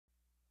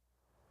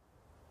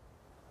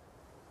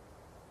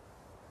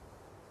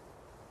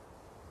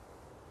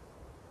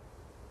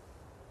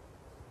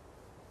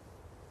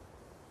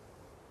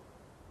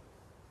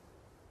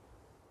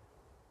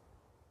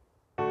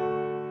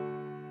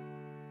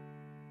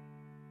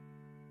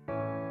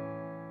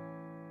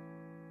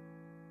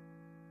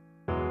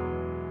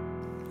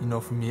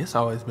for me, it's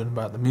always been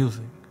about the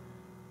music.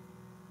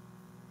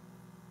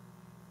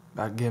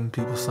 About giving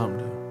people something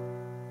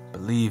to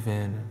believe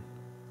in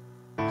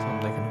and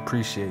something they can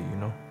appreciate,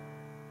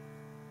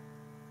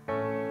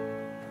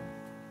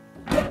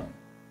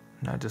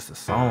 Not just a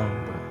song,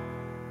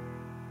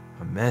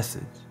 but a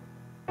message.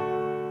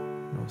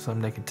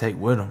 Something they can take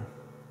with them.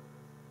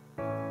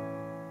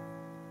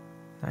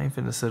 I ain't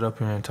finna sit up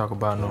here and talk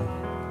about no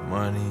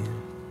money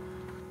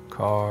and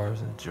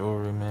cars and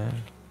jewelry, man.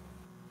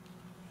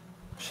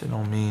 Shit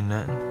don't mean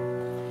nothing.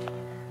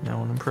 That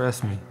don't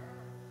impress me.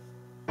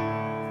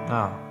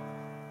 Nah.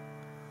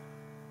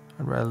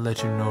 I'd rather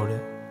let you know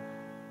that,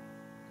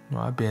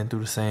 I've been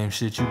through the same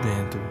shit you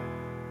been through.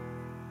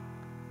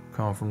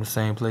 Come from the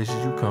same places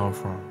you come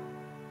from.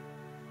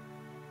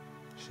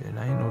 Shit,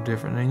 I ain't no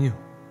different than you.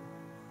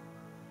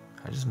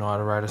 I just know how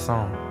to write a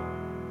song.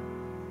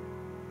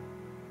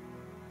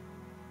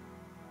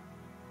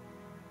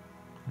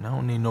 And I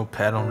don't need no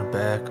pat on the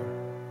back or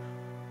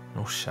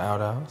no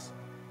shout outs.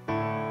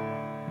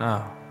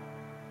 Nah,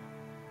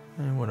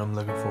 that ain't what I'm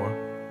looking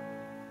for.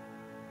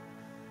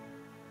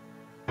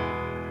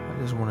 I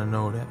just want to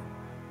know that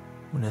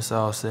when it's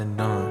all said and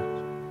done,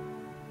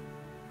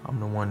 I'm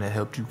the one that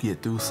helped you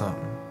get through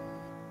something.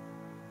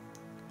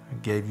 I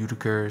gave you the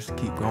courage to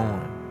keep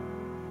going.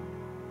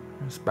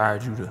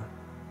 Inspired you to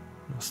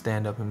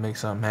stand up and make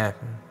something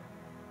happen.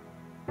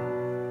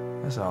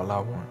 That's all I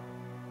want.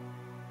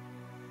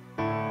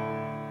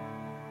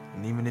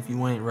 And even if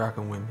you ain't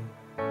rocking with me,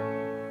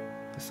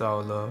 it's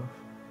all love.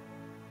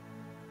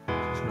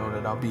 Just know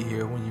that I'll be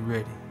here when you're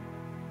ready.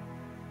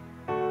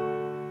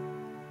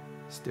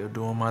 Still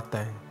doing my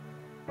thing,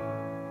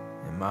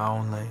 in my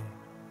own lane,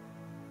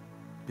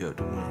 built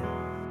to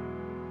win.